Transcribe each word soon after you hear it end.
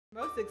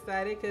Most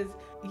excited because,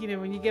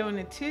 when you go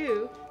into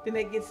 2, then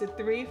it gets to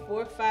 3,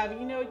 4, 5.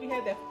 You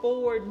have that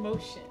forward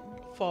motion.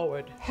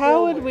 Forward.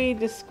 How would we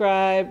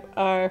describe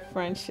our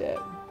friendship?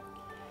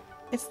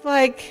 It's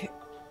like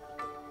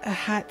a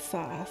hot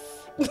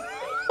sauce.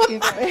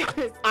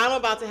 I'm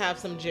about to have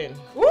some gin.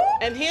 Woo!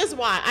 And here's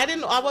why.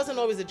 I wasn't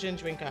always a gin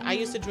drinker. I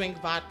used to drink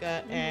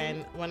vodka,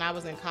 and when I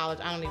was in college,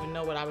 I don't even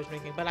know what I was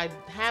drinking. But I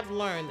have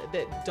learned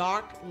that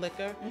dark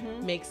liquor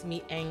makes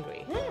me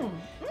angry.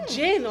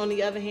 Gin, on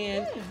the other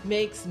hand,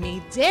 makes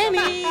me Dani.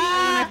 When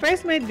I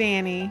first met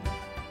Dani,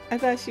 I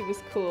thought she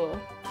was cool.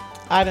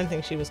 I didn't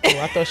think she was cool.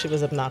 I thought she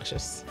was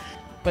obnoxious.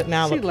 But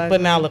now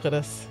look at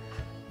us.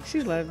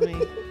 She loved me.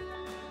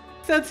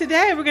 So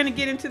today we're going to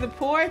get into the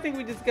pour. I think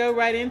we just go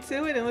right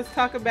into it, and let's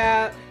talk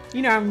about,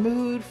 our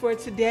mood for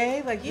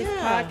today, like this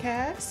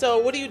podcast. So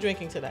what are you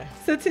drinking today?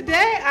 So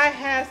today I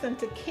have some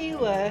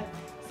tequila,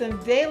 some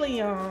De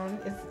Leon.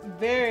 It's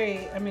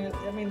very,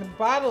 the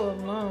bottle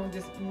alone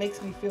just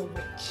makes me feel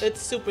rich. It's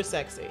super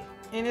sexy.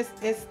 And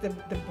it's the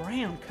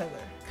brown color.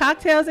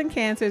 Cocktails and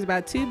Cancer is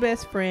about 2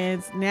 best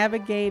friends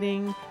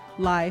navigating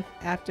life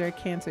after a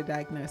cancer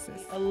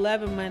diagnosis.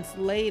 11 months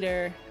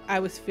later, I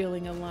was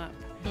feeling a lump.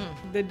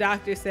 The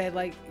doctor said,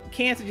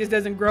 cancer just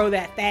doesn't grow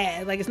that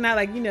fast. It's not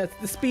it's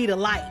the speed of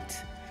light.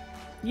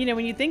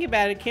 When you think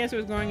about it, cancer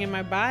was growing in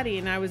my body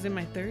and I was in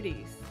my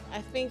 30s.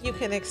 I think you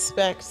can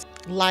expect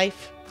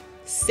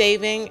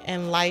life-saving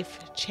and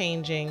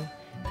life-changing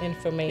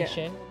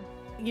information.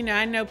 Yeah.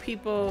 I know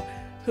people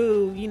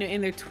who,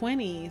 in their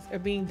 20s are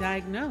being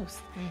diagnosed.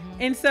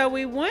 And so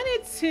we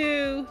wanted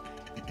to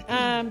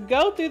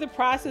go through the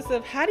process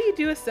of how do you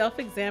do a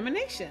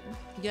self-examination?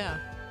 Yeah.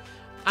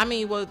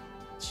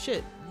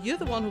 Shit, you're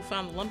the one who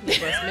found the lumpy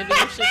breast. Maybe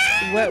you should.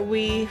 What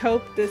we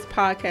hope this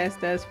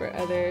podcast does for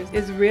others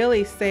is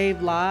really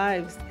save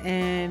lives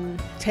and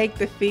take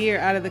the fear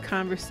out of the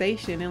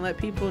conversation and let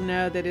people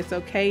know that it's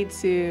okay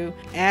to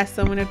ask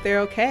someone if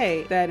they're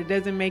okay, that it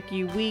doesn't make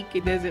you weak,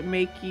 it doesn't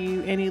make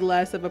you any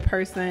less of a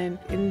person.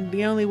 And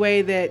the only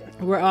way that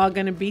we're all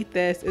going to beat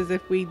this is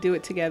if we do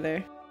it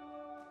together.